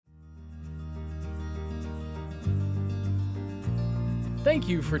Thank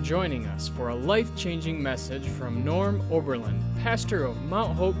you for joining us for a life-changing message from Norm Oberlin, pastor of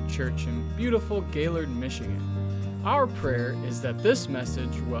Mount Hope Church in beautiful Gaylord, Michigan. Our prayer is that this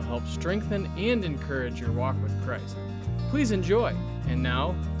message will help strengthen and encourage your walk with Christ. Please enjoy. And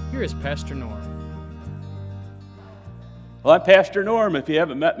now, here is Pastor Norm. Well, I'm Pastor Norm. If you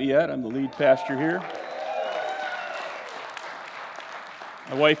haven't met me yet, I'm the lead pastor here.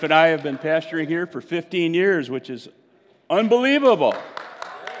 My wife and I have been pastoring here for 15 years, which is unbelievable.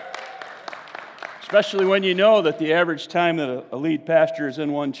 Especially when you know that the average time that a lead pastor is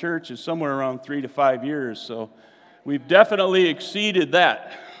in one church is somewhere around 3 to 5 years. So we've definitely exceeded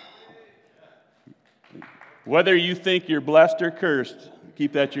that. Whether you think you're blessed or cursed,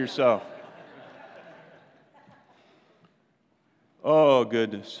 keep that to yourself. Oh,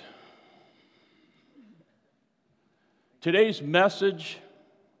 goodness. Today's message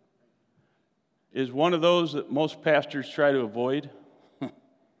is one of those that most pastors try to avoid.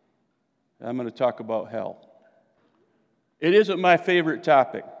 I'm going to talk about hell. It isn't my favorite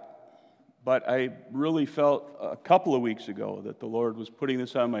topic, but I really felt a couple of weeks ago that the Lord was putting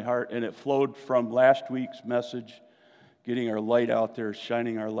this on my heart, and it flowed from last week's message, getting our light out there,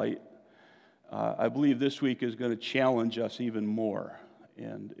 shining our light. I believe this week is going to challenge us even more.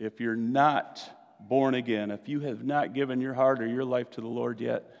 And if you're not born again, if you have not given your heart or your life to the Lord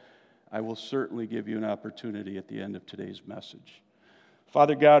yet, I will certainly give you an opportunity at the end of today's message.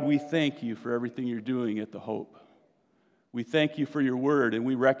 Father God, we thank you for everything you're doing at the Hope. We thank you for your word, and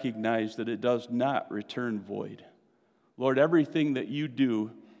we recognize that it does not return void. Lord, everything that you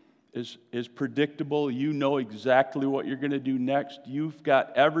do is predictable. You know exactly what you're going to do next. You've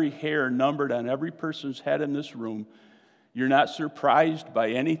got every hair numbered on every person's head in this room. You're not surprised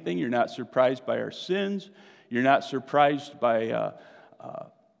by anything. You're not surprised by our sins. You're not surprised by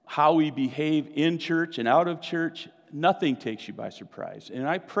how we behave in church and out of church. Nothing takes you by surprise. And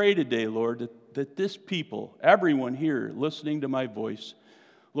I pray today, Lord, that this people, everyone here listening to my voice,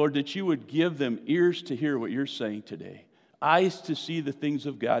 Lord, that you would give them ears to hear what you're saying today, eyes to see the things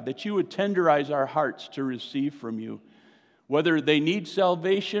of God, that you would tenderize our hearts to receive from you, whether they need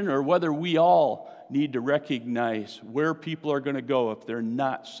salvation or whether we all need to recognize where people are going to go if they're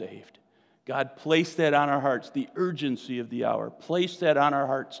not saved. God, place that on our hearts, the urgency of the hour. Place that on our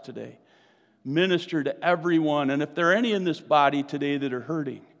hearts today. Minister to everyone. And if there are any in this body today that are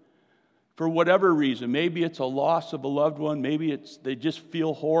hurting, for whatever reason, maybe it's a loss of a loved one, maybe they just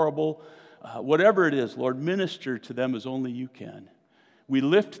feel horrible, whatever it is, Lord, minister to them as only you can. We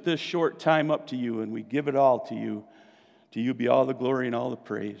lift this short time up to you and we give it all to you. To you be all the glory and all the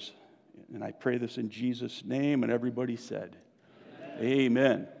praise. And I pray this in Jesus' name, and everybody said,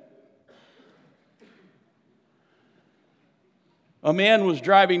 Amen. A man was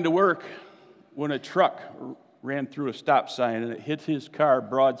driving to work when a truck ran through a stop sign and it hit his car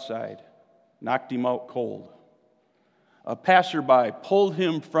broadside, knocked him out cold. A passerby pulled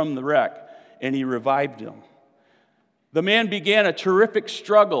him from the wreck and he revived him. The man began a terrific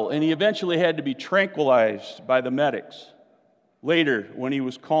struggle and he eventually had to be tranquilized by the medics. Later, when he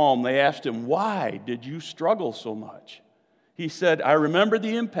was calm, they asked him, "Why did you struggle so much?" He said, "I remember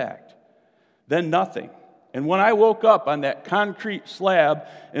the impact, then nothing. And when I woke up on that concrete slab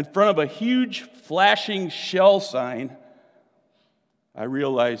in front of a huge flashing shell sign, I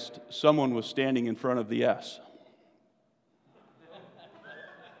realized someone was standing in front of the S."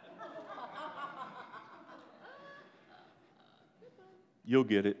 You'll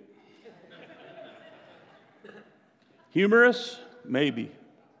get it. Humorous? Maybe.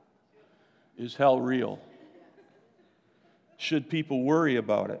 Is hell real? Should people worry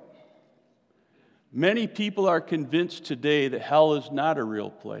about it? Many people are convinced today that hell is not a real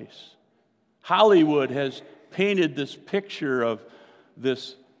place. Hollywood has painted this picture of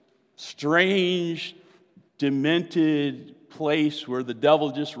this strange, demented place where the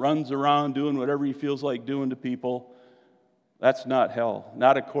devil just runs around doing whatever he feels like doing to people. That's not hell,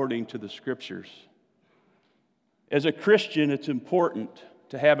 not according to the Scriptures. As a Christian, it's important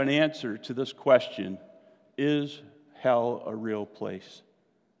to have an answer to this question: is hell a real place?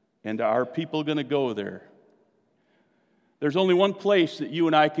 And are people going to go there? There's only one place that you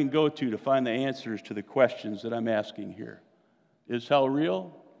and I can go to find the answers to the questions that I'm asking here. Is hell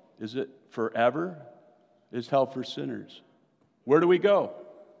real? Is it forever? Is hell for sinners? Where do we go?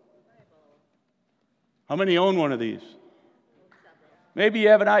 How many own one of these? Maybe you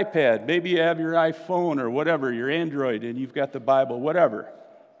have an iPad. Maybe you have your iPhone or whatever, your Android, and you've got the Bible, whatever.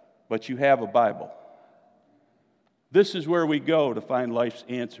 But you have a Bible. This is where we go to find life's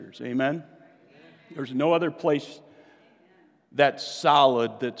answers. Amen? There's no other place that's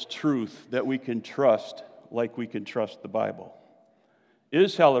solid, that's truth, that we can trust like we can trust the Bible.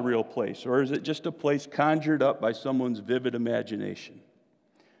 Is hell a real place, or is it just a place conjured up by someone's vivid imagination?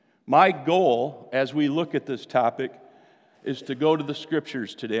 My goal, as we look at this topic, is to go to the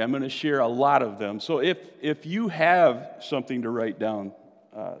Scriptures today. I'm going to share a lot of them. So if you have something to write down,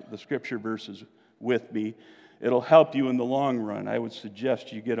 the Scripture verses with me, it'll help you in the long run. I would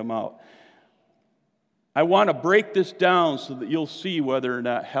suggest you get them out. I want to break this down so that you'll see whether or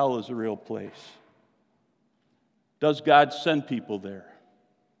not hell is a real place. Does God send people there?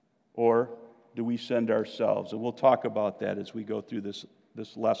 Or do we send ourselves? And we'll talk about that as we go through this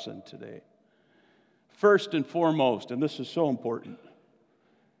lesson today. First and foremost, and this is so important,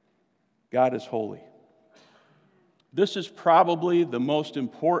 God is holy. This is probably the most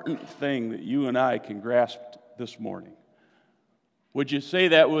important thing that you and I can grasp this morning. Would you say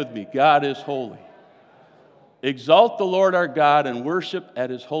that with me? God is holy. Exalt the Lord our God and worship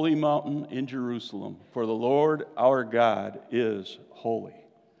at his holy mountain in Jerusalem, for the Lord our God is holy.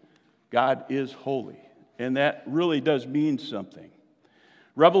 God is holy, and that really does mean something.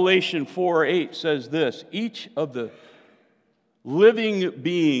 Revelation 4:8 says this: each of the living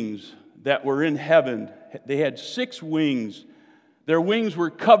beings that were in heaven, they had 6 wings. Their wings were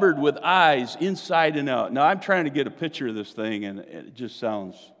covered with eyes inside and out. Now, I'm trying to get a picture of this thing, and it just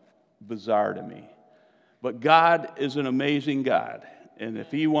sounds bizarre to me. But God is an amazing God, and if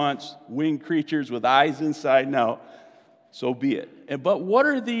he wants winged creatures with eyes inside and out, so be it. But what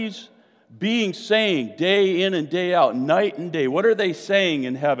are these beings saying day in and day out, night and day? What are they saying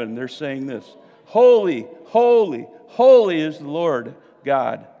in heaven? They're saying this: holy, holy, holy is the Lord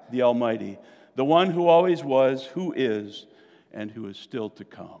God, the Almighty, the one who always was, who is, and who is still to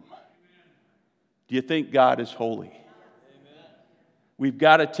come. Do you think God is holy? We've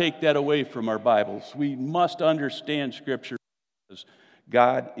got to take that away from our Bibles. We must understand Scripture because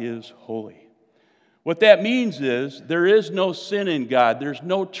God is holy. What that means is there is no sin in God. There's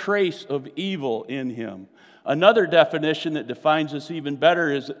no trace of evil in him. Another definition that defines this even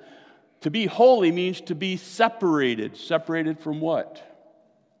better is to be holy means to be separated. Separated from what?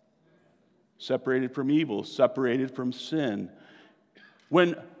 Separated from evil, separated from sin.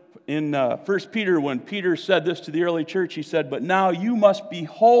 When in 1 Peter, when Peter said this to the early church, he said, "But now you must be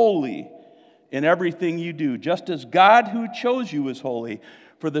holy in everything you do, just as God who chose you is holy.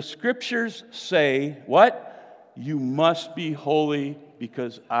 For the Scriptures say," what? "You must be holy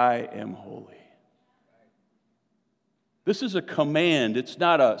because I am holy." This is a command. It's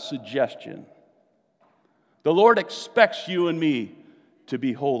not a suggestion. The Lord expects you and me to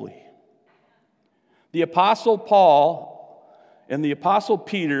be holy. The Apostle Paul and the Apostle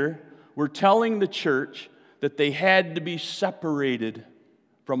Peter were telling the church that they had to be separated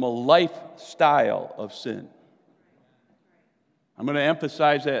from a lifestyle of sin. I'm going to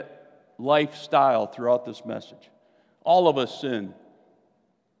emphasize that lifestyle throughout this message. All of us sin.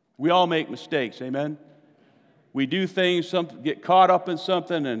 We all make mistakes, amen? We do things, get caught up in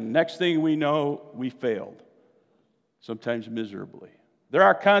something, and next thing we know, we failed, sometimes miserably. There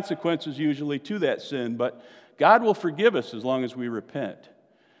are consequences usually to that sin, but God will forgive us as long as we repent.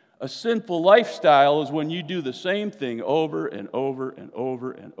 A sinful lifestyle is when you do the same thing over and over and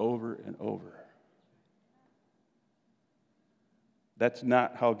over and over and over. That's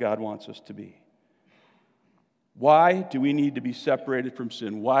not how God wants us to be. Why do we need to be separated from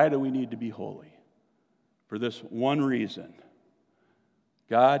sin? Why do we need to be holy? For this one reason: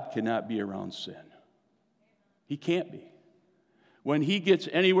 God cannot be around sin. He can't be. When he gets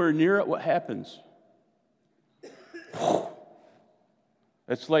anywhere near it, what happens?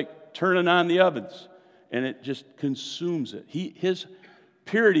 It's like turning on the ovens, and it just consumes it. His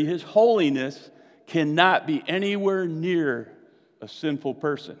purity, his holiness cannot be anywhere near a sinful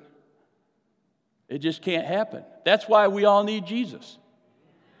person. It just can't happen. That's why we all need Jesus.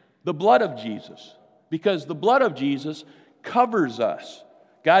 The blood of Jesus. Because the blood of Jesus covers us.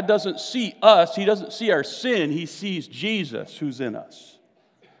 God doesn't see us. He doesn't see our sin. He sees Jesus who's in us.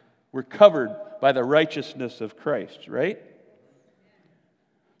 We're covered by the righteousness of Christ, right?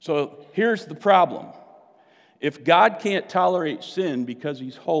 So here's the problem. If God can't tolerate sin because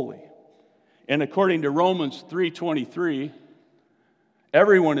he's holy, and according to Romans 3:23,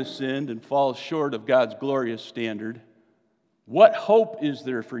 everyone has sinned and falls short of God's glorious standard, what hope is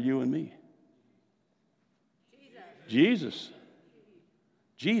there for you and me? Jesus.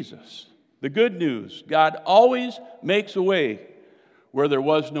 Jesus. The good news: God always makes a way where there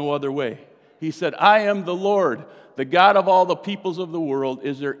was no other way. He said, "I am the Lord, the God of all the peoples of the world.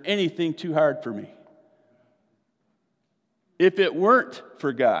 Is there anything too hard for me?" If it weren't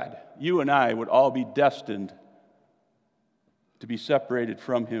for God, you and I would all be destined to be separated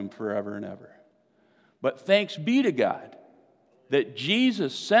from him forever and ever. But thanks be to God that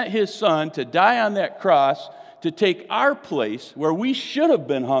Jesus sent his son to die on that cross to take our place where we should have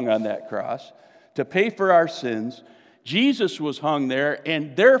been hung on that cross to pay for our sins. Jesus was hung there,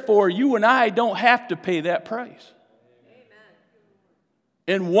 and therefore you and I don't have to pay that price.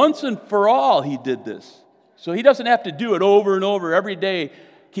 And once and for all, he did this. So he doesn't have to do it over and over every day,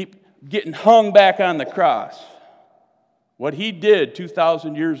 keep getting hung back on the cross. What he did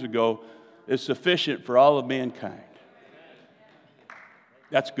 2,000 years ago is sufficient for all of mankind.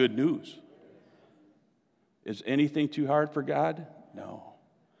 That's good news. Is anything too hard for God? No.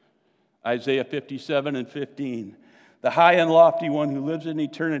 Isaiah 57:15. The high and lofty one who lives in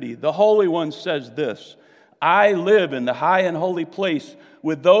eternity, the Holy One says this, I live in the high and holy place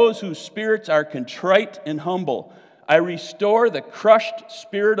with those whose spirits are contrite and humble. I restore the crushed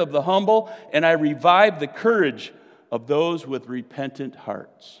spirit of the humble, and I revive the courage of those with repentant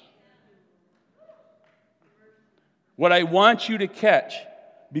hearts. What I want you to catch,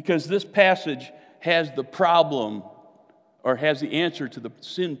 because this passage has the problem, or has the answer to the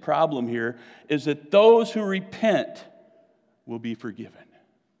sin problem here, is that those who repent will be forgiven.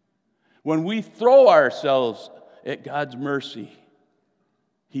 When we throw ourselves at God's mercy,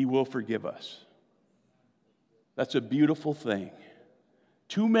 he will forgive us. That's a beautiful thing.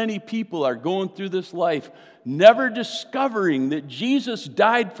 Too many people are going through this life never discovering that Jesus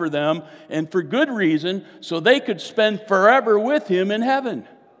died for them, and for good reason, so they could spend forever with him in heaven.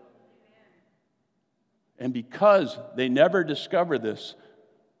 And because they never discover this,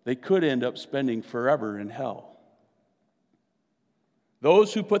 they could end up spending forever in hell.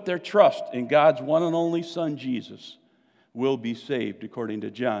 Those who put their trust in God's one and only Son, Jesus, will be saved, according to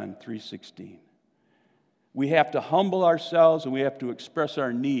John 3:16. We have to humble ourselves, and we have to express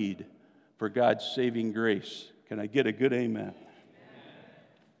our need for God's saving grace. Can I get a good amen? Amen.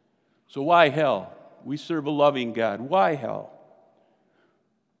 So why hell? We serve a loving God. Why hell?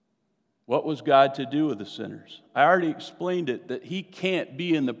 What was God to do with the sinners? I already explained it, that he can't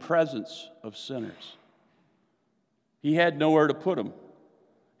be in the presence of sinners. He had nowhere to put them.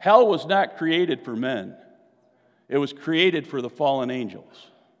 Hell was not created for men. It was created for the fallen angels.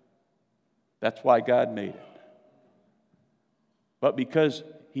 That's why God made it. But because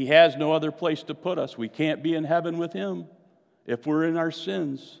he has no other place to put us, we can't be in heaven with him if we're in our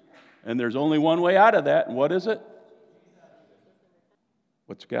sins. And there's only one way out of that, and what is it?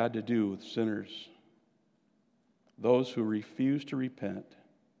 What's God to do with sinners? Those who refuse to repent,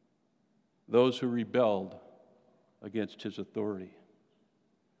 those who rebelled against his authority.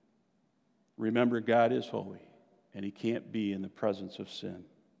 Remember, God is holy, and he can't be in the presence of sin.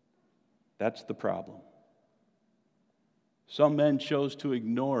 That's the problem. Some men chose to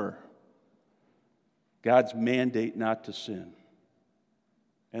ignore God's mandate not to sin,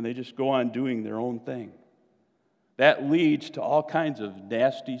 and they just go on doing their own thing. That leads to all kinds of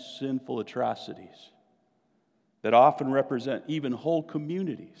nasty, sinful atrocities that often represent even whole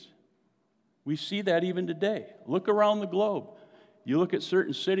communities. We see that even today. Look around the globe. You look at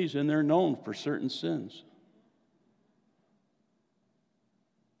certain cities, and they're known for certain sins.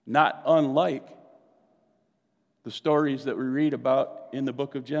 Not unlike the stories that we read about in the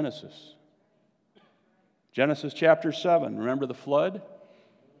book of Genesis. Genesis chapter 7, remember the flood?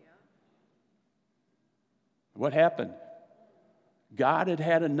 What happened? God had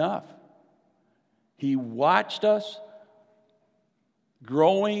had enough. He watched us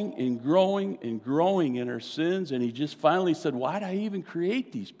growing and growing and growing in our sins, and he just finally said, why did I even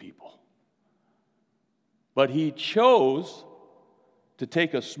create these people? But he chose to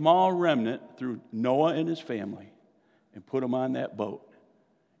take a small remnant through Noah and his family and put them on that boat.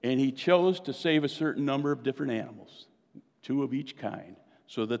 And he chose to save a certain number of different animals, 2 of each kind,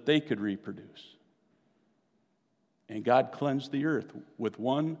 so that they could reproduce. And God cleansed the earth with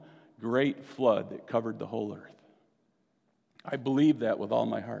one great flood that covered the whole earth. I believe that with all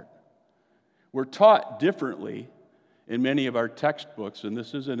my heart. We're taught differently in many of our textbooks, and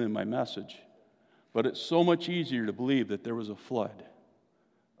this isn't in my message, but it's so much easier to believe that there was a flood,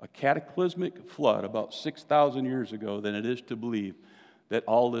 a cataclysmic flood about 6,000 years ago, than it is to believe that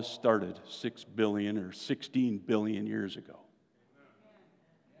all this started 6 billion or 16 billion years ago.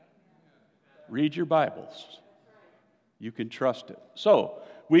 Read your Bibles. You can trust it. So,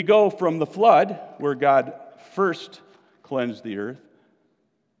 we go from the flood, where God first cleansed the earth,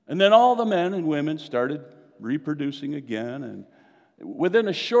 and then all the men and women started reproducing again, and within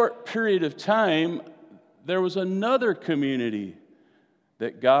a short period of time, there was another community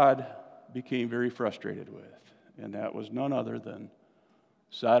that God became very frustrated with, and that was none other than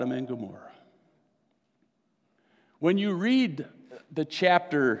Sodom and Gomorrah. When you read the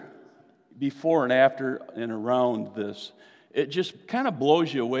chapter before and after and around this, it just kind of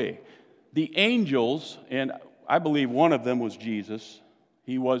blows you away. The angels, and I believe one of them was Jesus.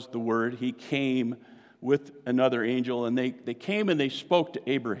 He was the Word. He came with another angel, and they came and they spoke to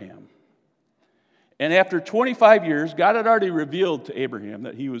Abraham. And after 25 years, God had already revealed to Abraham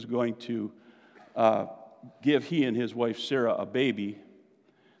that he was going to give he and his wife Sarah a baby,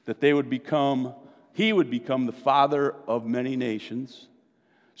 that he would become the father of many nations.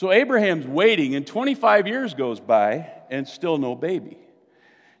 So Abraham's waiting, and 25 years goes by, and still no baby.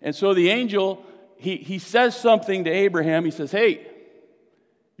 And so the angel, he says something to Abraham. He says, hey,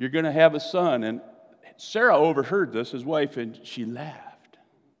 you're going to have a son. And Sarah overheard this, his wife, and she laughed.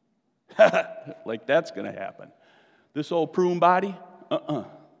 Like that's going to happen. This old prune body? I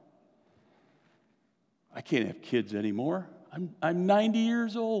can't have kids anymore. I'm 90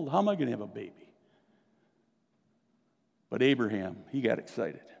 years old. How am I going to have a baby? But Abraham, he got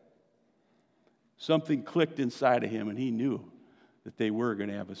excited. Something clicked inside of him, and he knew that they were going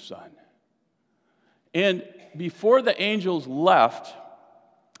to have a son. And before the angels left,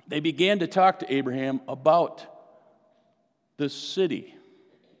 they began to talk to Abraham about the city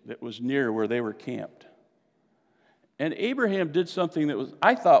that was near where they were camped. And Abraham did something that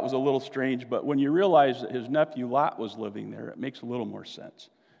I thought was a little strange, but when you realize that his nephew Lot was living there, it makes a little more sense.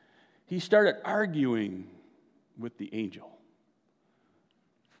 He started arguing with the angel.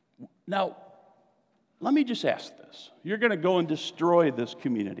 Now, let me just ask this. You're going to go and destroy this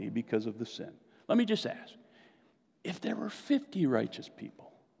community because of the sin. Let me just ask. If there were 50 righteous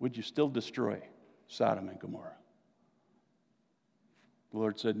people, would you still destroy Sodom and Gomorrah? The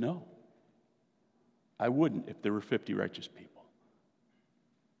Lord said, no. I wouldn't if there were 50 righteous people.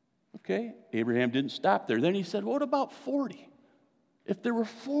 Okay, Abraham didn't stop there. Then he said, what about 40? If there were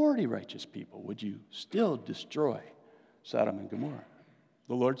 40 righteous people, would you still destroy Sodom and Gomorrah?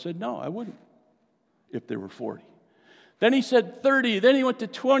 The Lord said, no, I wouldn't if there were 40. Then he said 30, then he went to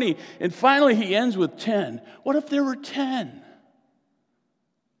 20, and finally he ends with 10. What if there were 10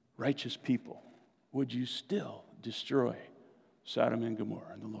 righteous people? Would you still destroy Sodom and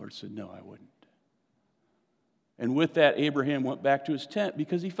Gomorrah? And the Lord said, no, I wouldn't. And with that, Abraham went back to his tent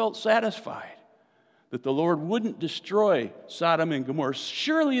because he felt satisfied that the Lord wouldn't destroy Sodom and Gomorrah.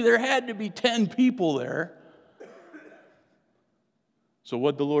 Surely there had to be 10 people there. So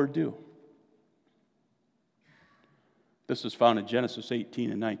what did the Lord do? This is found in Genesis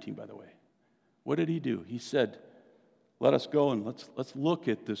 18 and 19, by the way. What did he do? He said, let us go and let's look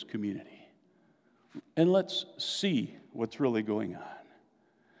at this community. And let's see what's really going on.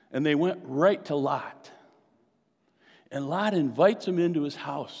 And they went right to Lot. And Lot invites him into his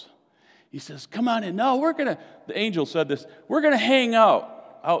house. He says, come on in. No, the angel said this, we're going to hang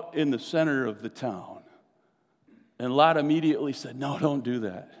out in the center of the town. And Lot immediately said, no, don't do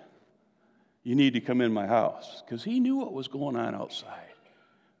that. You need to come in my house. Because he knew what was going on outside.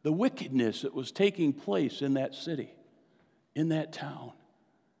 The wickedness that was taking place in that city, in that town.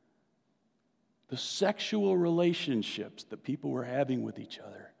 The sexual relationships that people were having with each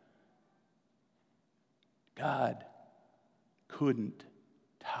other. God couldn't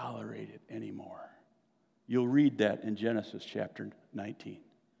tolerate it anymore. You'll read that in Genesis chapter 19.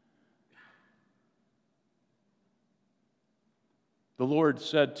 The Lord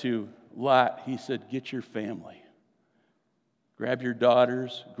said to Lot, he said, get your family. Grab your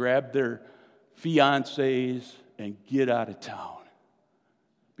daughters, grab their fiancés, and get out of town.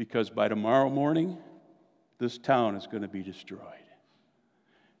 Because by tomorrow morning, this town is going to be destroyed.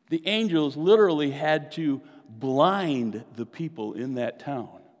 The angels literally had to blind the people in that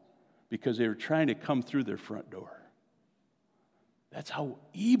town because they were trying to come through their front door. That's how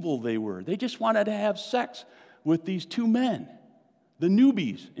evil they were. They just wanted to have sex with these two men, the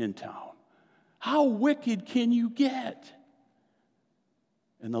newbies in town. How wicked can you get?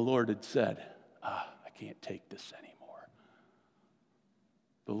 And the Lord had said, I can't take this anymore.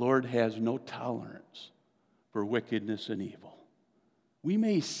 The Lord has no tolerance for wickedness and evil. We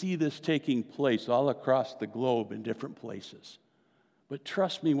may see this taking place all across the globe in different places. But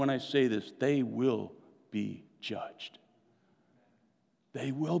trust me when I say this, they will be judged.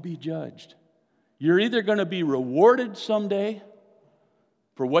 They will be judged. You're either going to be rewarded someday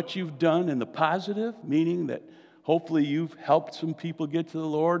for what you've done in the positive, meaning that hopefully you've helped some people get to the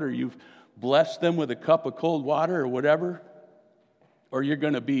Lord, or you've blessed them with a cup of cold water or whatever, or you're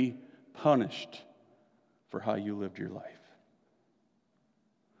going to be punished for how you lived your life.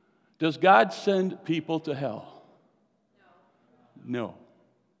 Does God send people to hell? No.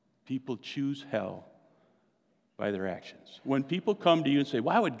 People choose hell by their actions. When people come to you and say,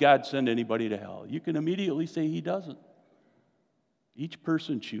 why would God send anybody to hell? You can immediately say he doesn't. Each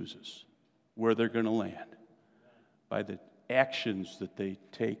person chooses where they're going to land by the actions that they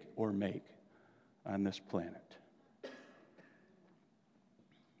take or make on this planet.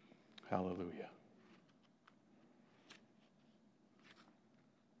 Hallelujah.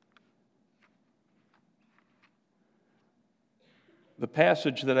 The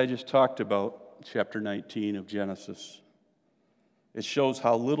passage that I just talked about, chapter 19 of Genesis, it shows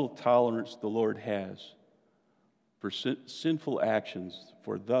how little tolerance the Lord has for sinful actions,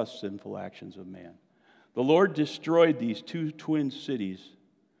 for the sinful actions of man. The Lord destroyed these two twin cities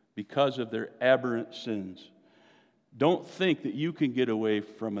because of their aberrant sins. Don't think that you can get away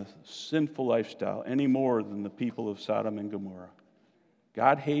from a sinful lifestyle any more than the people of Sodom and Gomorrah.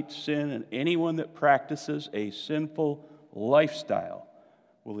 God hates sin, and anyone that practices a sinful lifestyle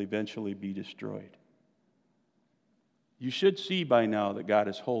will eventually be destroyed. You should see by now that God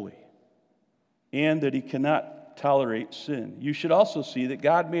is holy and that He cannot tolerate sin. You should also see that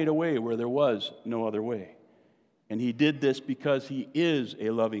God made a way where there was no other way. And He did this because He is a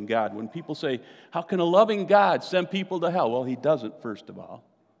loving God. When people say, how can a loving God send people to hell? Well, He doesn't, first of all.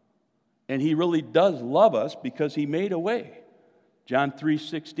 And He really does love us because He made a way. John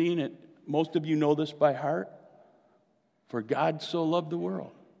 3:16, most of you know this by heart. For God so loved the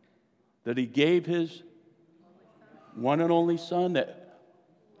world that He gave His one and only Son, that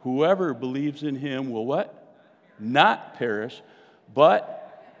whoever believes in Him will what? Not perish,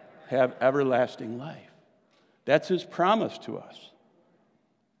 but have everlasting life. That's His promise to us.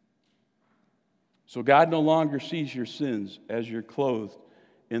 So God no longer sees your sins as you're clothed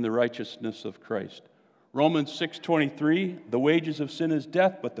in the righteousness of Christ. Romans 6:23, the wages of sin is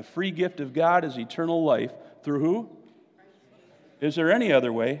death, but the free gift of God is eternal life. Through who? Is there any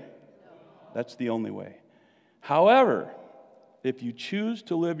other way? That's the only way. However, if you choose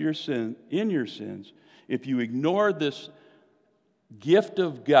to live your sin in your sins, if you ignore this gift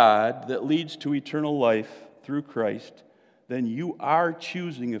of God that leads to eternal life through Christ, then you are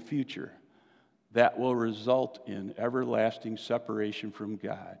choosing a future that will result in everlasting separation from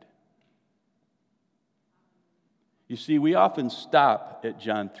God. You see, we often stop at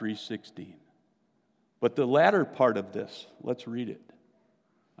John 3:16. But the latter part of this, let's read it.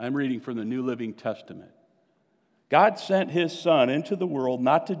 I'm reading from the New Living Testament. God sent His Son into the world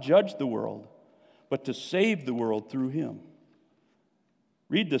not to judge the world, but to save the world through Him.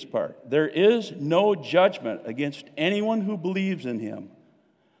 Read this part. There is no judgment against anyone who believes in Him.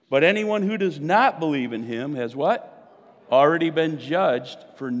 But anyone who does not believe in Him has what? Already been judged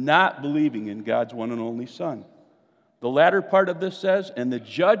for not believing in God's one and only Son. The latter part of this says, and the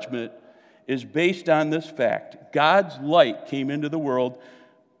judgment is based on this fact. God's light came into the world,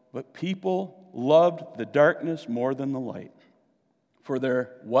 but people loved the darkness more than the light. For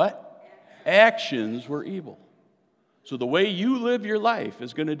their what? Actions were evil. So the way you live your life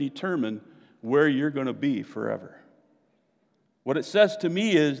is going to determine where you're going to be forever. What it says to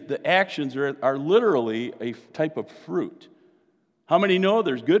me is the actions are literally a type of fruit. How many know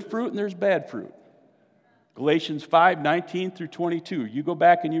there's good fruit and there's bad fruit? Galatians 5:19 through 22. You go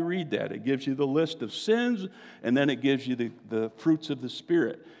back and you read that. It gives you the list of sins, and then it gives you the fruits of the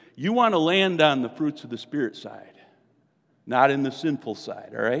Spirit. You want to land on the fruits of the Spirit side, not in the sinful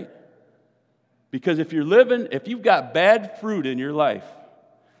side, all right? Because if you've got bad fruit in your life,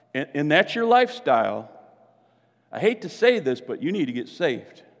 and that's your lifestyle, I hate to say this, but you need to get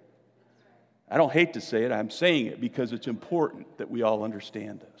saved. I don't hate to say it, I'm saying it because it's important that we all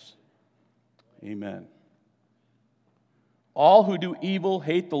understand this. Amen. All who do evil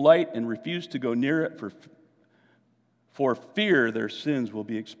hate the light and refuse to go near it for fear their sins will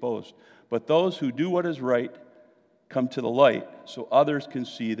be exposed. But those who do what is right come to the light so others can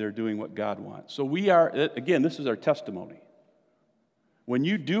see they're doing what God wants. So again, this is our testimony. When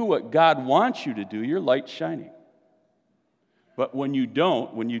you do what God wants you to do, your light's shining. But when you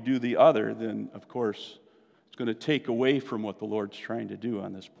don't, when you do the other, then of course it's going to take away from what the Lord's trying to do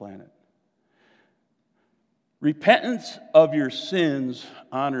on this planet. Repentance of your sins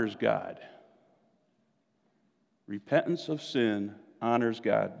honors God. Repentance of sin honors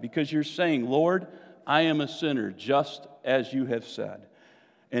God because you're saying, Lord, I am a sinner just as you have said.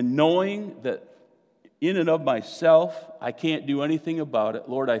 And knowing that in and of myself, I can't do anything about it,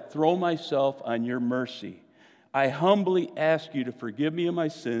 Lord, I throw myself on your mercy. I humbly ask you to forgive me of my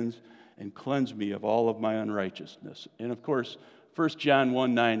sins and cleanse me of all of my unrighteousness. And of course, 1 John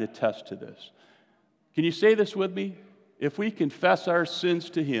 1:9 attests to this. Can you say this with me? If we confess our sins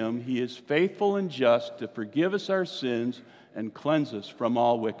to Him, He is faithful and just to forgive us our sins and cleanse us from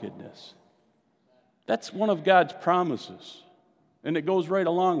all wickedness. That's one of God's promises. And it goes right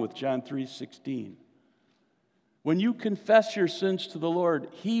along with John 3:16. When you confess your sins to the Lord,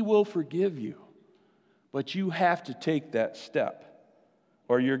 He will forgive you. But you have to take that step,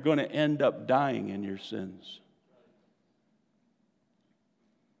 or you're going to end up dying in your sins.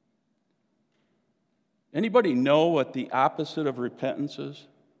 Anybody know what the opposite of repentance is?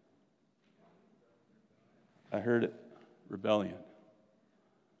 I heard it. Rebellion.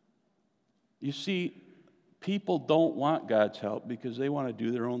 You see, people don't want God's help because they want to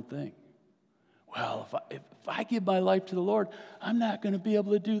do their own thing. Well, if I give my life to the Lord, I'm not going to be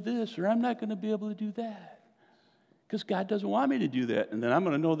able to do this, or I'm not going to be able to do that. Because God doesn't want me to do that. And then I'm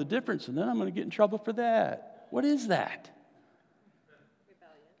going to know the difference, and then I'm going to get in trouble for that. What is that?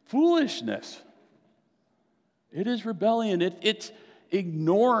 Rebellion. Foolishness. It is rebellion. It's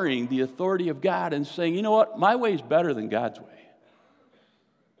ignoring the authority of God and saying, you know what, my way is better than God's way.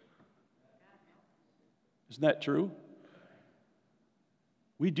 Isn't that true?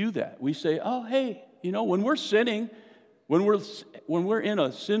 We do that. We say, oh, hey, you know, when we're sinning, when we're in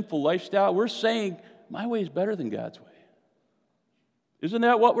a sinful lifestyle, we're saying, my way is better than God's way. Isn't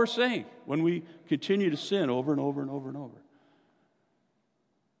that what we're saying when we continue to sin over and over and over and over?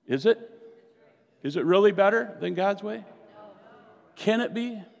 Is it? Is it really better than God's way? Can it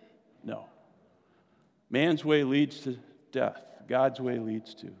be? No. Man's way leads to death. God's way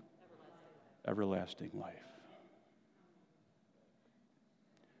leads to everlasting life.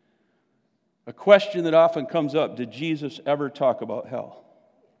 A question that often comes up, did Jesus ever talk about hell?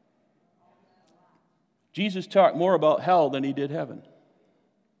 Jesus talked more about hell than he did heaven.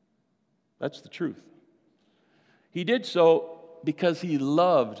 That's the truth. He did so because he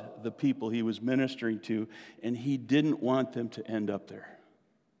loved the people he was ministering to, and he didn't want them to end up there.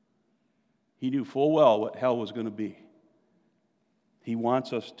 He knew full well what hell was going to be. He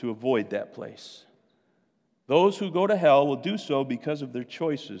wants us to avoid that place. Those who go to hell will do so because of their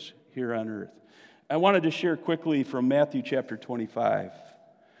choices here on earth. I wanted to share quickly from Matthew chapter 25.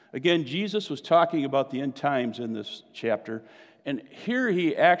 Again, Jesus was talking about the end times in this chapter, and here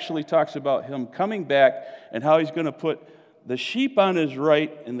he actually talks about him coming back and how he's going to put the sheep on his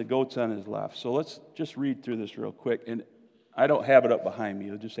right and the goats on his left. So let's just read through this real quick, and I don't have it up behind me.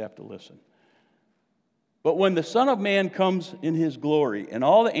 You'll just have to listen. But when the Son of Man comes in his glory and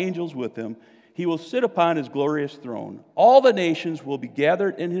all the angels with him, he will sit upon his glorious throne. All the nations will be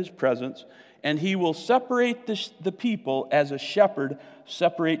gathered in his presence, and he will separate the people as a shepherd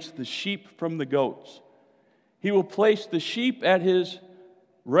separates the sheep from the goats. He will place the sheep at his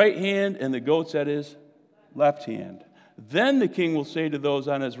right hand and the goats at his left hand. Then the king will say to those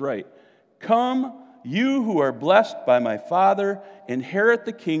on his right, "Come, you who are blessed by my Father, inherit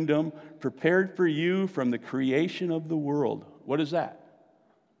the kingdom prepared for you from the creation of the world." What is that?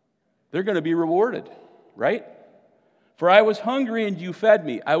 They're going to be rewarded, right? For I was hungry and you fed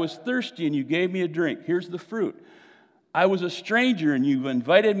me. I was thirsty and you gave me a drink. Here's the fruit. I was a stranger and you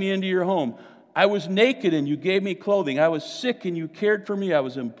invited me into your home. I was naked and you gave me clothing. I was sick and you cared for me. I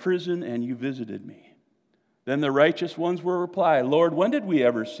was in prison and you visited me. Then the righteous ones will reply, "Lord, when did we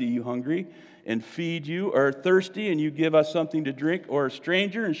ever see you hungry and feed you, or thirsty and you give us something to drink, or a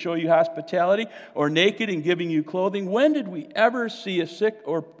stranger and show you hospitality, or naked and giving you clothing? When did we ever see a sick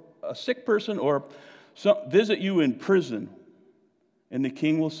person or visit you in prison?" And the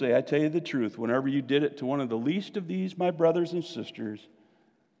king will say, "I tell you the truth, whenever you did it to one of the least of these, my brothers and sisters,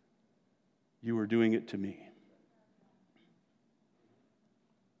 you were doing it to me."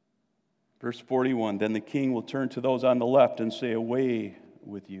 Verse 41, then the king will turn to those on the left and say, "Away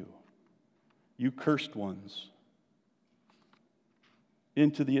with you, you cursed ones,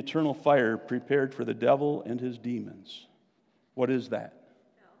 into the eternal fire prepared for the devil and his demons." What is that?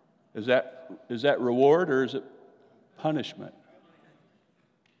 Is that reward or is it punishment?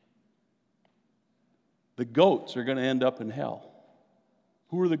 The goats are going to end up in hell.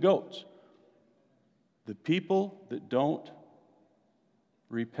 Who are the goats? The people that don't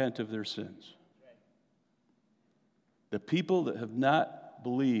repent of their sins. The people that have not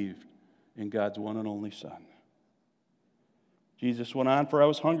believed in God's one and only Son. Jesus went on, "For I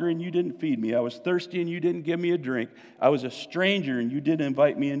was hungry and you didn't feed me. I was thirsty and you didn't give me a drink. I was a stranger and you didn't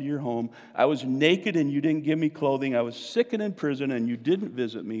invite me into your home. I was naked and you didn't give me clothing. I was sick and in prison and you didn't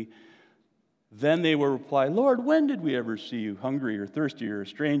visit me." Then they will reply, "Lord, when did we ever see you hungry or thirsty or a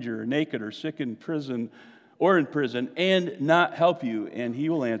stranger or naked or sick in prison and not help you?" And he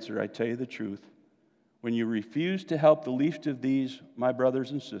will answer, "I tell you the truth, when you refuse to help the least of these, my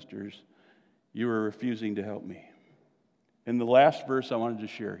brothers and sisters, you are refusing to help me." In the last verse I wanted to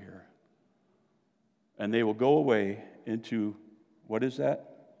share here. And they will go away into, what is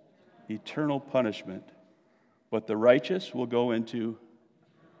that? Eternal punishment. But the righteous will go into,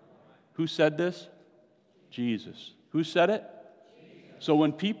 who said this? Jesus. Who said it? So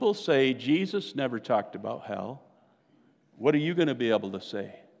when people say Jesus never talked about hell, what are you going to be able to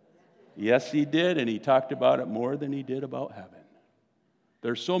say? Yes, he did, and he talked about it more than he did about heaven.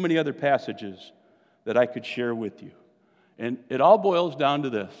 There's so many other passages that I could share with you. And it all boils down to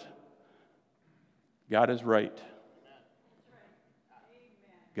this. God is right.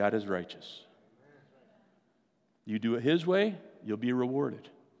 God is righteous. You do it his way, you'll be rewarded.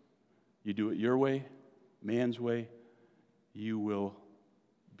 You do it your way, man's way, you will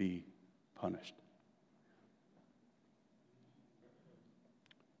be punished.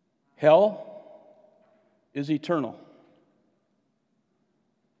 Hell is eternal.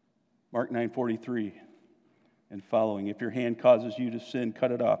 Mark 9:43 and following. If your hand causes you to sin,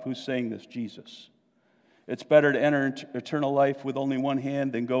 cut it off. Who's saying this? Jesus. It's better to enter eternal life with only one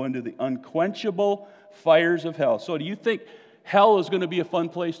hand than go into the unquenchable fires of hell. So do you think hell is going to be a fun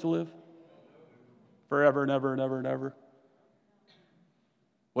place to live? Forever and ever and ever and ever?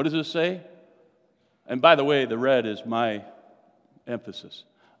 What does it say? And by the way, the red is my emphasis.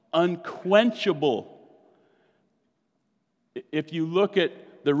 Unquenchable. If you look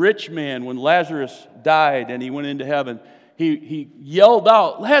at the rich man, when Lazarus died and he went into heaven, he yelled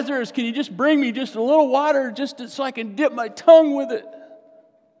out, "Lazarus, can you just bring me just a little water just so I can dip my tongue with it?"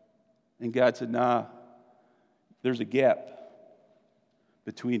 And God said, "Nah, there's a gap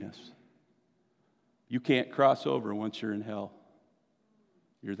between us. You can't cross over once you're in hell.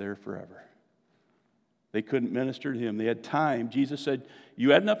 You're there forever." They couldn't minister to him. They had time. Jesus said, "You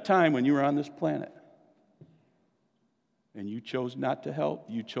had enough time when you were on this planet. And you chose not to help.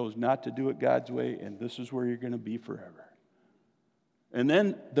 You chose not to do it God's way. And this is where you're going to be forever." And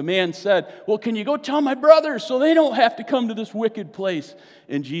then the man said, "Well, can you go tell my brothers so they don't have to come to this wicked place?"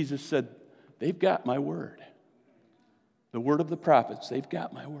 And Jesus said, "They've got my word. The word of the prophets, they've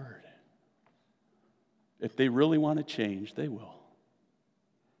got my word. If they really want to change, they will."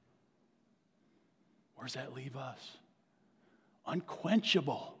 Where does that leave us?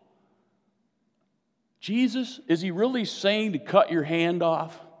 Unquenchable. Jesus, is he really saying to cut your hand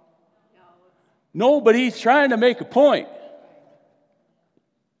off? No, but he's trying to make a point.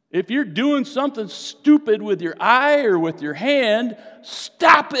 If you're doing something stupid with your eye or with your hand,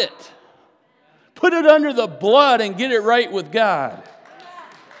 stop it. Put it under the blood and get it right with God.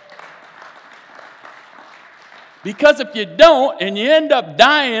 Because if you don't and you end up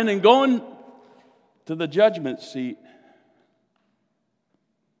dying and going to the judgment seat,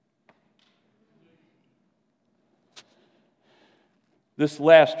 this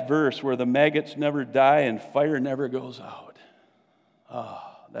last verse where the maggots never die and fire never goes out. Oh,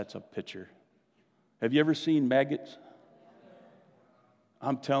 that's a picture. Have you ever seen maggots?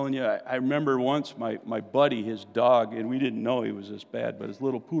 I'm telling you, I remember once my buddy, his dog, and we didn't know he was this bad, but his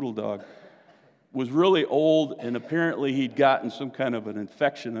little poodle dog was really old, and apparently he'd gotten some kind of an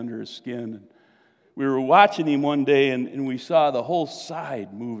infection under his skin. We were watching him one day, and we saw the whole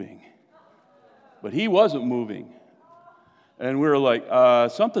side moving. But he wasn't moving. And we were like,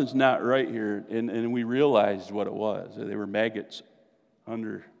 something's not right here. And we realized what it was. They were maggots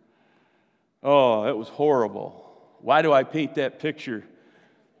under. Oh, it was horrible. Why do I paint that picture?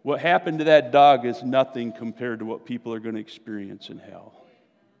 What happened to that dog is nothing compared to what people are going to experience in hell.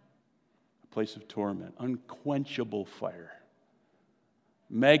 A place of torment, unquenchable fire.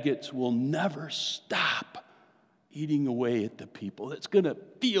 Maggots will never stop eating away at the people. It's going to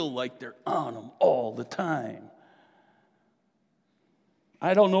feel like they're on them all the time.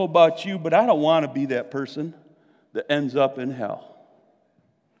 I don't know about you, but I don't want to be that person that ends up in hell.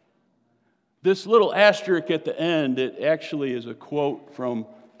 This little asterisk at the end, it actually is a quote from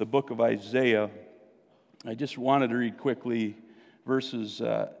the book of Isaiah. I just wanted to read quickly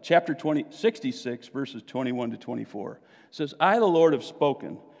chapter 66, verses 21 to 24. It says, "I, the Lord, have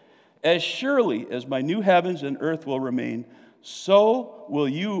spoken. As surely as my new heavens and earth will remain, so will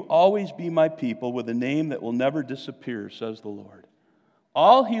you always be my people with a name that will never disappear, says the Lord.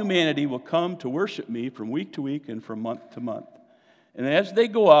 All humanity will come to worship me from week to week and from month to month. And as they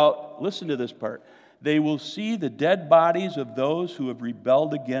go out, listen to this part, they will see the dead bodies of those who have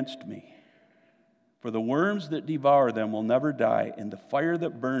rebelled against me. For the worms that devour them will never die, and the fire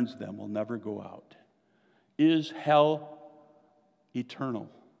that burns them will never go out." Is hell eternal?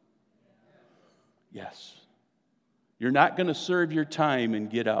 Yes. You're not going to serve your time and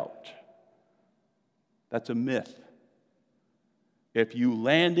get out. That's a myth. If you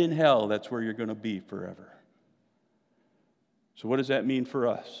land in hell, that's where you're going to be forever. So what does that mean for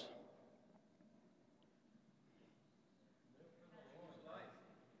us?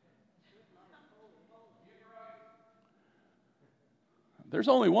 There's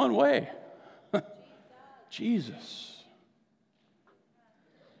only one way. Jesus.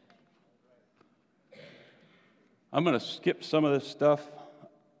 I'm going to skip some of this stuff.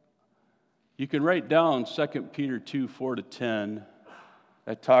 You can write down 2 Peter 2, 4-10.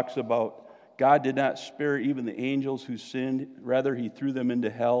 That talks about God did not spare even the angels who sinned. Rather, he threw them into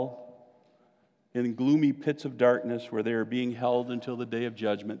hell, in gloomy pits of darkness where they are being held until the day of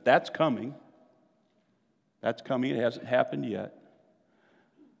judgment. That's coming. That's coming. It hasn't happened yet.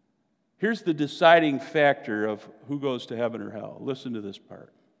 Here's the deciding factor of who goes to heaven or hell. Listen to this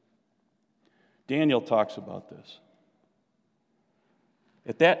part. Daniel talks about this.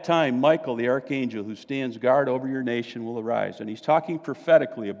 At that time, Michael, the archangel who stands guard over your nation, will arise. And he's talking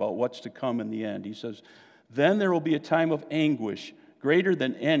prophetically about what's to come in the end. He says, then there will be a time of anguish greater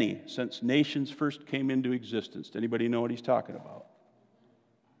than any since nations first came into existence. Does anybody know what he's talking about?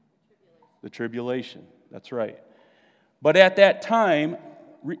 The tribulation. That's right. But at that time,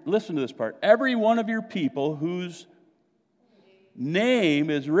 listen to this part. Every one of your people whose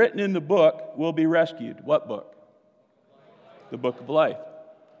name is written in the book will be rescued. What book? The book of life.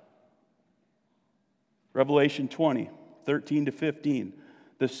 Revelation 20, 13-15.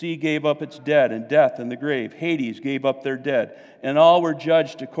 The sea gave up its dead, and death and the grave. Hades gave up their dead, and all were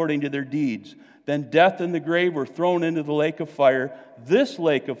judged according to their deeds. Then death and the grave were thrown into the lake of fire. This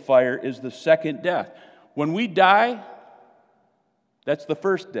lake of fire is the second death. When we die, that's the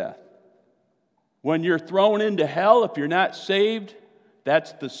first death. When you're thrown into hell, if you're not saved,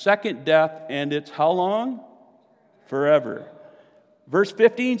 that's the second death, and it's how long? Forever. Verse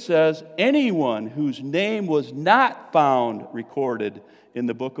 15 says, anyone whose name was not found recorded in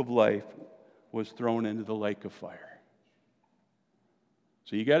the book of life was thrown into the lake of fire.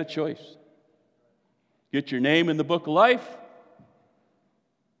 So you got a choice. Get your name in the book of life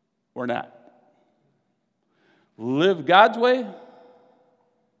or not. Live God's way.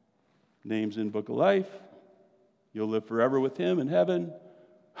 Name's in the book of life. You'll live forever with him in heaven.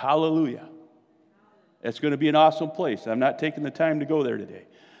 Hallelujah. It's going to be an awesome place. I'm not taking the time to go there today.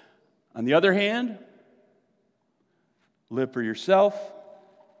 On the other hand, live for yourself.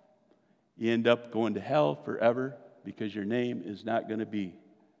 You end up going to hell forever because your name is not going to be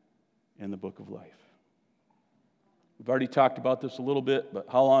in the book of life. We've already talked about this a little bit, but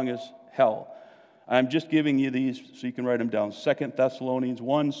how long is hell? I'm just giving you these so you can write them down. 2 Thessalonians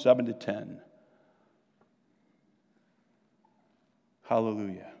 1, 7-10.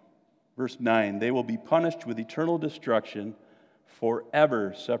 Hallelujah. Verse 9, they will be punished with eternal destruction,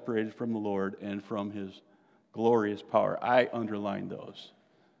 forever separated from the Lord and from his glorious power. I underline those.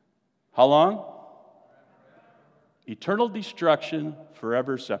 How long? Eternal destruction,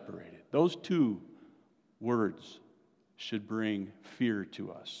 forever separated. Those two words should bring fear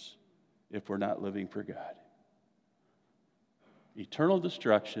to us if we're not living for God. Eternal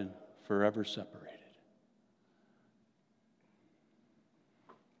destruction, forever separated.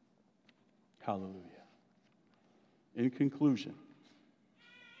 Hallelujah. In conclusion,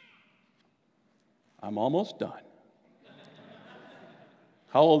 I'm almost done.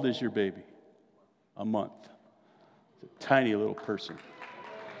 How old is your baby? A month. It's a tiny little person.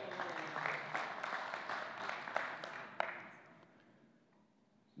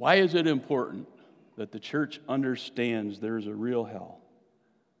 Why is it important that the church understands there is a real hell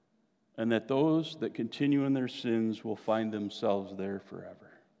and that those that continue in their sins will find themselves there forever?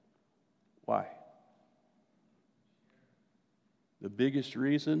 Why? The biggest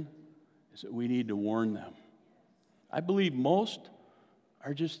reason is that we need to warn them. I believe most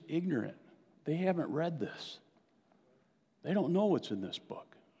are just ignorant. They haven't read this. They don't know what's in this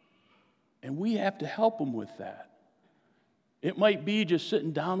book. And we have to help them with that. It might be just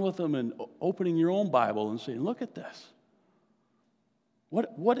sitting down with them and opening your own Bible and saying, look at this.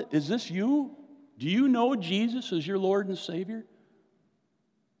 What is this you? Do you know Jesus as your Lord and Savior?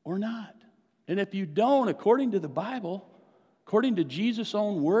 Or not? And if you don't, according to the Bible, according to Jesus'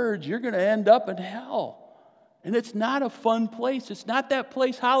 own words, you're going to end up in hell. And it's not a fun place. It's not that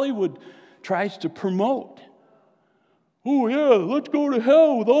place Hollywood tries to promote. Oh, yeah, let's go to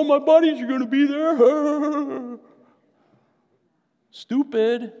hell with all my buddies are going to be there.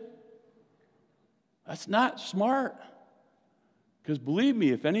 Stupid. That's not smart. Because believe me,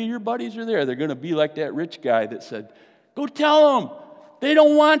 if any of your buddies are there, they're going to be like that rich guy that said, go tell them they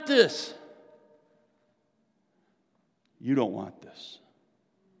don't want this. You don't want this.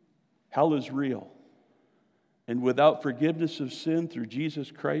 Hell is real. And without forgiveness of sin through Jesus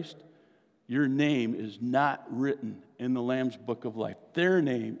Christ, your name is not written in the Lamb's Book of Life. Their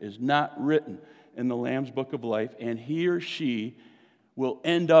name is not written in the Lamb's Book of Life, and he or she will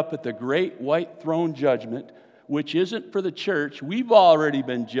end up at the great white throne judgment, which isn't for the church. We've already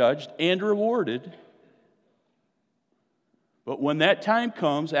been judged and rewarded. But when that time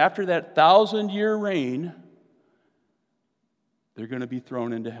comes, after that 1,000-year reign, they're going to be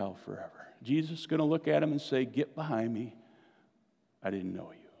thrown into hell forever. Jesus is going to look at them and say, "Get behind me. I didn't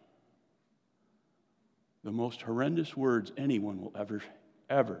know you." The most horrendous words anyone will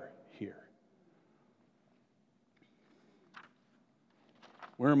ever hear.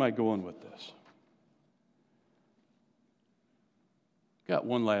 Where am I going with this? Got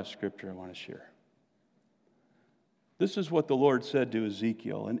one last scripture I want to share. This is what the Lord said to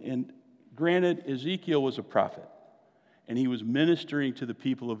Ezekiel. And granted, Ezekiel was a prophet, and he was ministering to the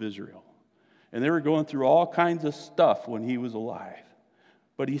people of Israel. And they were going through all kinds of stuff when he was alive.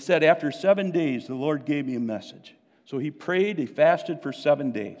 But he said, after 7 days, the Lord gave me a message. So he prayed, he fasted for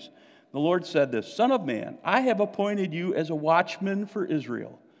 7 days. The Lord said this, "Son of man, I have appointed you as a watchman for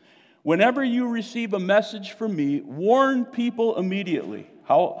Israel. Whenever you receive a message from me, warn people immediately."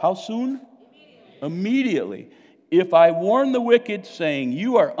 How soon? Immediately. "If I warn the wicked, saying,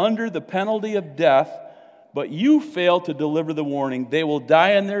 'You are under the penalty of death,' but you fail to deliver the warning, they will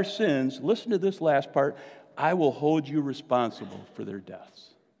die in their sins." Listen to this last part. "I will hold you responsible for their deaths."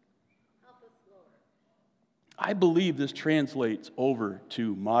 I believe this translates over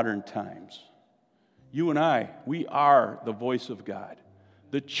to modern times. You and I, we are the voice of God.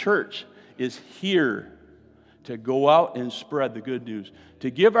 The church is here to go out and spread the good news,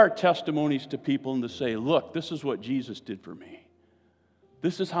 to give our testimonies to people and to say, "Look, this is what Jesus did for me.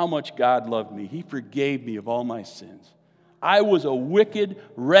 This is how much God loved me. He forgave me of all my sins. I was a wicked,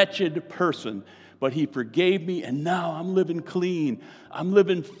 wretched person, but He forgave me, and now I'm living clean. I'm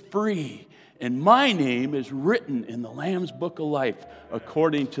living free, and my name is written in the Lamb's Book of Life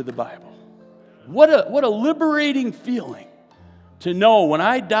according to the Bible." What a liberating feeling to know when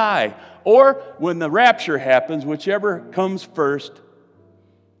I die or when the rapture happens, whichever comes first,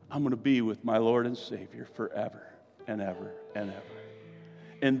 I'm going to be with my Lord and Savior forever and ever and ever.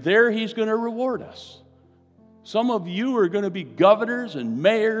 And there He's going to reward us. Some of you are going to be governors and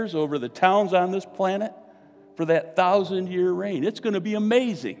mayors over the towns on this planet for that 1,000-year reign. It's going to be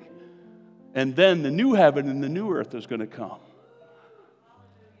amazing. And then the new heaven and the new earth is going to come.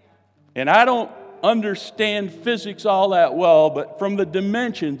 And I don't understand physics all that well, but from the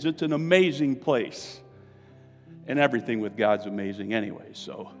dimensions, it's an amazing place. And everything with God's amazing anyway.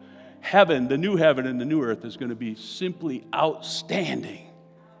 So heaven, the new heaven and the new earth is going to be simply outstanding.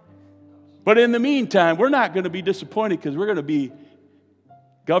 But in the meantime, we're not going to be disappointed because we're going to be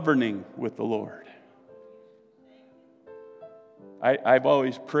governing with the Lord. I've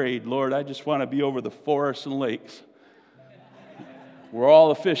always prayed, "Lord, I just want to be over the forests and lakes where all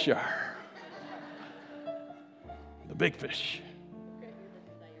the fish are. The big fish."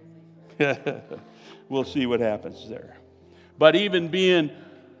 We'll see what happens there. But even being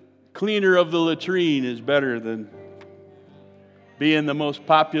cleaner of the latrine is better than being the most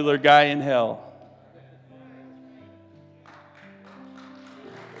popular guy in hell.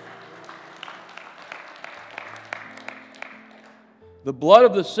 The blood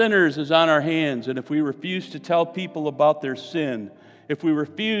of the sinners is on our hands, and if we refuse to tell people about their sin, if we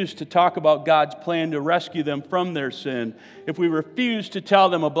refuse to talk about God's plan to rescue them from their sin, if we refuse to tell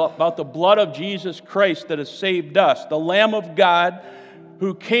them about the blood of Jesus Christ that has saved us, the Lamb of God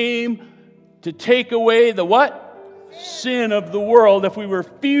who came to take away the what? Sin of the world. If we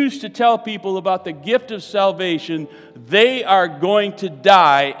refuse to tell people about the gift of salvation, they are going to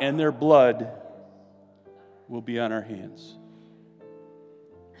die and their blood will be on our hands.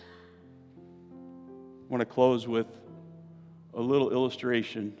 I want to close with a little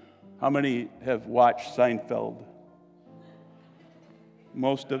illustration. How many have watched Seinfeld?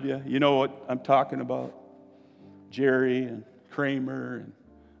 Most of you. You know what I'm talking about? Jerry and Kramer and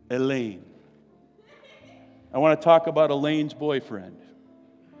Elaine. I want to talk about Elaine's boyfriend.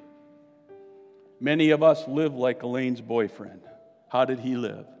 Many of us live like Elaine's boyfriend. How did he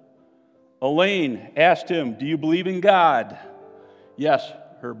live? Elaine asked him, "Do you believe in God?" "Yes,"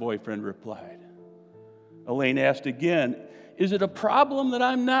 her boyfriend replied. Elaine asked again, "Is it a problem that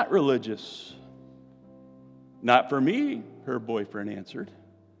I'm not religious?" "Not for me," her boyfriend answered.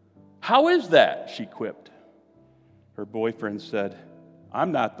 "How is that?" she quipped. Her boyfriend said,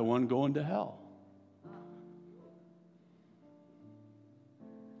 "I'm not the one going to hell."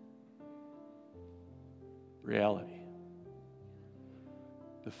 Reality.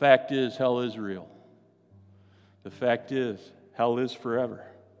 The fact is, hell is real. The fact is, hell is forever.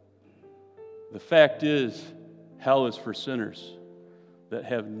 The fact is, hell is for sinners that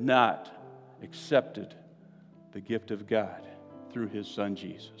have not accepted the gift of God through His Son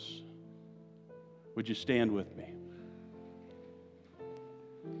Jesus. Would you stand with me?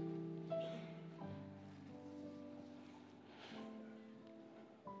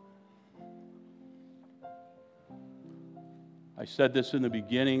 I said this in the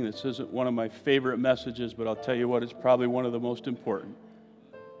beginning. This isn't one of my favorite messages, but I'll tell you what, it's probably one of the most important.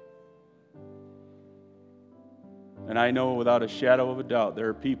 And I know without a shadow of a doubt there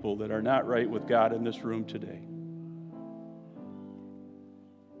are people that are not right with God in this room today.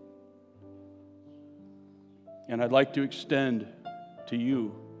 And I'd like to extend to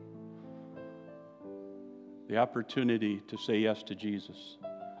you the opportunity to say yes to Jesus.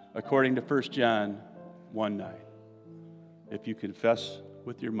 According to 1 John 1:9, if you confess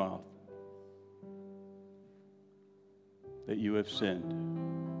with your mouth that you have sinned,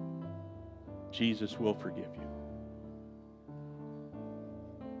 Jesus will forgive you.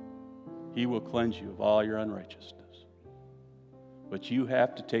 He will cleanse you of all your unrighteousness. But you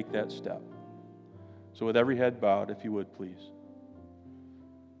have to take that step. So with every head bowed, if you would, please.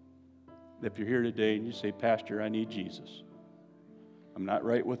 If you're here today and you say, Pastor, I need Jesus. I'm not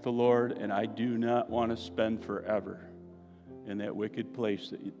right with the Lord, and I do not want to spend forever in that wicked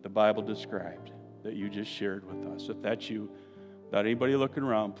place that the Bible described, that you just shared with us. If that's you, without anybody looking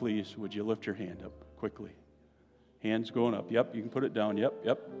around, please, would you lift your hand up quickly? Hands going up. Yep, you can put it down.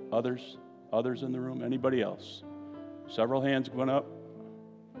 Yep. Others in the room? Anybody else? Several hands going up.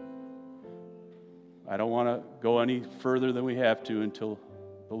 I don't want to go any further than we have to until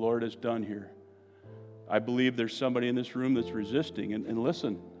the Lord is done here. I believe there's somebody in this room that's resisting. And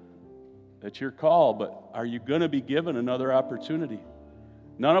listen, that's your call, but are you going to be given another opportunity?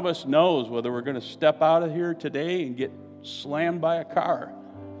 None of us knows whether we're going to step out of here today and get slammed by a car.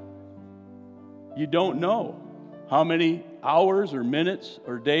 You don't know how many hours or minutes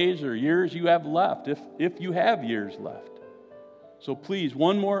or days or years you have left, if you have years left. So please,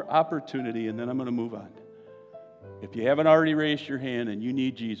 one more opportunity, and then I'm going to move on. If you haven't already raised your hand and you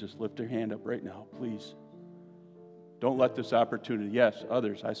need Jesus, lift your hand up right now, please. Don't let this opportunity. Yes,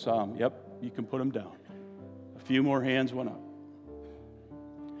 others, I saw them. Yep, you can put them down. A few more hands went up.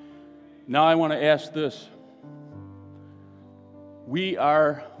 Now I want to ask this.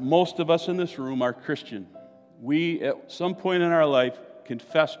 Most of us in this room are Christian. We, at some point in our life,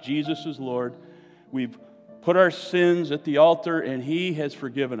 confess Jesus as Lord. We've put our sins at the altar, and He has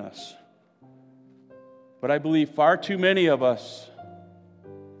forgiven us. But I believe far too many of us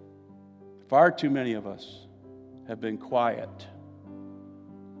have been quiet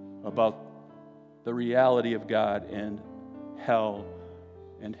about the reality of God and hell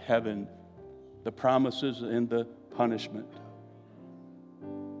and heaven, the promises and the punishment.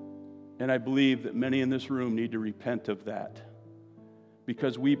 And I believe that many in this room need to repent of that,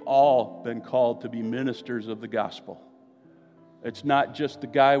 because we've all been called to be ministers of the gospel. It's not just the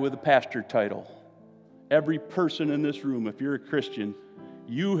guy with a pastor title. Every person in this room, if you're a Christian,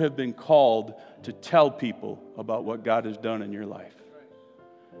 you have been called to tell people about what God has done in your life.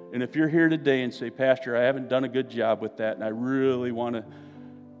 And if you're here today and say, Pastor, I haven't done a good job with that, and I really want to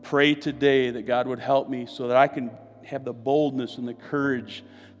pray today that God would help me so that I can have the boldness and the courage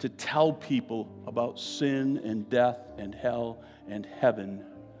to tell people about sin and death and hell and heaven.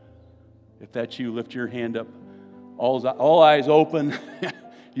 If that's you, lift your hand up. All eyes open.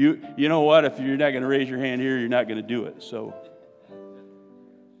 You know what? If you're not going to raise your hand here, you're not going to do it. So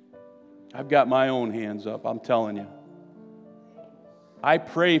I've got my own hands up, I'm telling you. I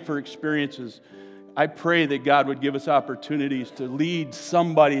pray for experiences. I pray that God would give us opportunities to lead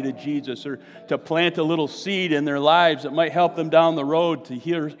somebody to Jesus, or to plant a little seed in their lives that might help them down the road to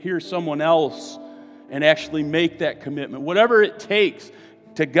hear someone else and actually make that commitment. Whatever it takes,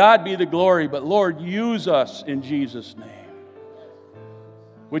 to God be the glory, but Lord, use us in Jesus' name.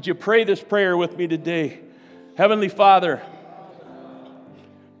 Would you pray this prayer with me today? Heavenly Father,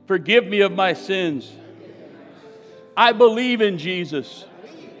 forgive me of my sins. I believe in Jesus.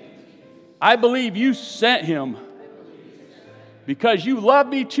 I believe you sent Him because you love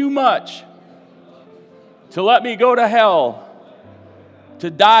me too much to let me go to hell, to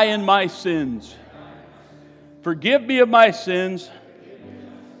die in my sins. Forgive me of my sins.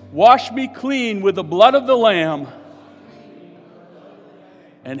 Wash me clean with the blood of the Lamb,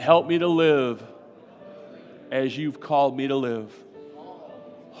 and help me to live as you've called me to live.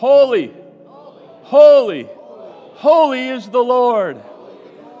 Holy, holy, holy is the Lord.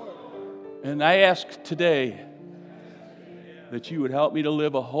 And I ask today that you would help me to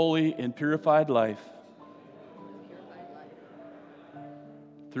live a holy and purified life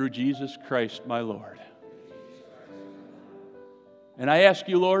through Jesus Christ, my Lord. And I ask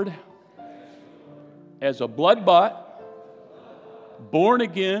you, Lord, as a blood-bought,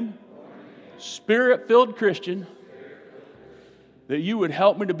 born-again, Spirit-filled Christian, that you would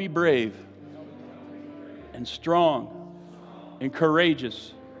help me to be brave and strong and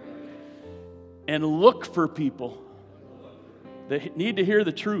courageous and look for people that need to hear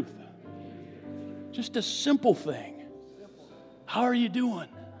the truth. Just a simple thing. How are you doing?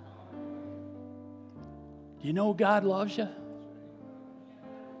 You know God loves you?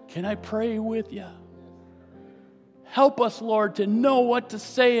 Can I pray with you? Help us, Lord, to know what to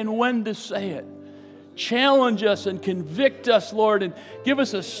say and when to say it. Challenge us and convict us, Lord, and give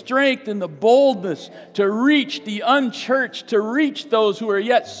us a strength and the boldness to reach the unchurched, to reach those who are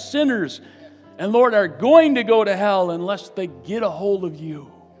yet sinners and, Lord, are going to go to hell unless they get a hold of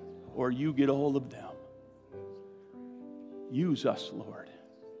you or you get a hold of them. Use us, Lord.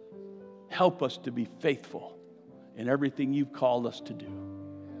 Help us to be faithful in everything you've called us to do.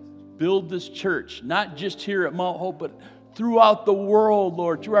 Build this church, not just here at Mount Hope, but throughout the world,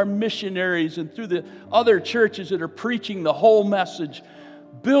 Lord, through our missionaries and through the other churches that are preaching the whole message.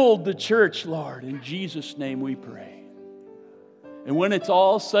 Build the church, Lord. In Jesus' name we pray. And when it's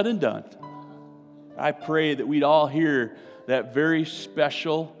all said and done, I pray that we'd all hear that very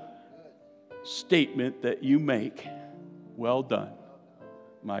special statement that you make. Well done,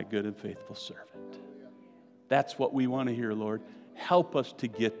 my good and faithful servant. That's what we want to hear, Lord. Help us to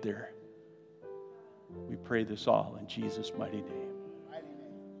get there. We pray this all in Jesus' mighty name.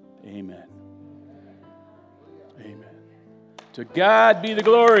 Amen. Amen. To God be the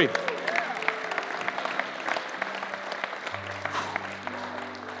glory.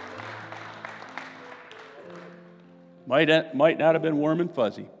 Might not have been warm and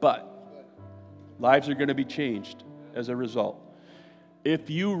fuzzy, but lives are going to be changed as a result. If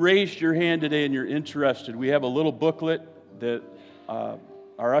you raised your hand today and you're interested, we have a little booklet that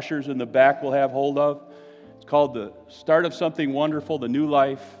our ushers in the back will have hold of. It's called The Start of Something Wonderful, The New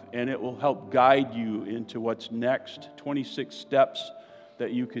Life, and it will help guide you into what's next, 26 steps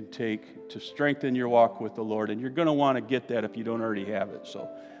that you can take to strengthen your walk with the Lord. And you're going to want to get that if you don't already have it, so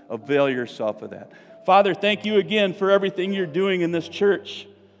avail yourself of that. Father, thank you again for everything you're doing in this church.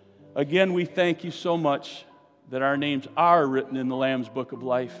 Again, we thank you so much that our names are written in the Lamb's Book of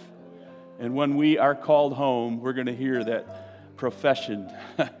Life. And when we are called home, we're going to hear that profession,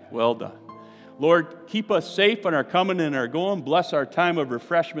 well done. Lord, keep us safe on our coming and our going. Bless our time of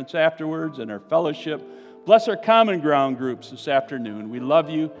refreshments afterwards and our fellowship. Bless our common ground groups this afternoon. We love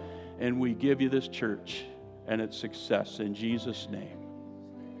you and we give you this church and its success in Jesus' name.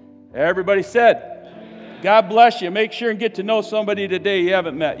 Everybody said, God bless you. Make sure and get to know somebody today you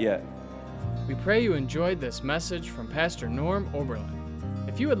haven't met yet. We pray you enjoyed this message from Pastor Norm Oberlin.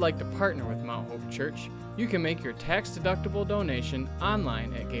 If you would like to partner with Mount Hope Church, you can make your tax-deductible donation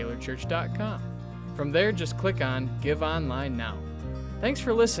online at GaylordChurch.com. From there, just click on Give Online Now. Thanks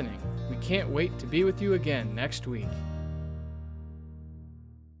for listening. We can't wait to be with you again next week.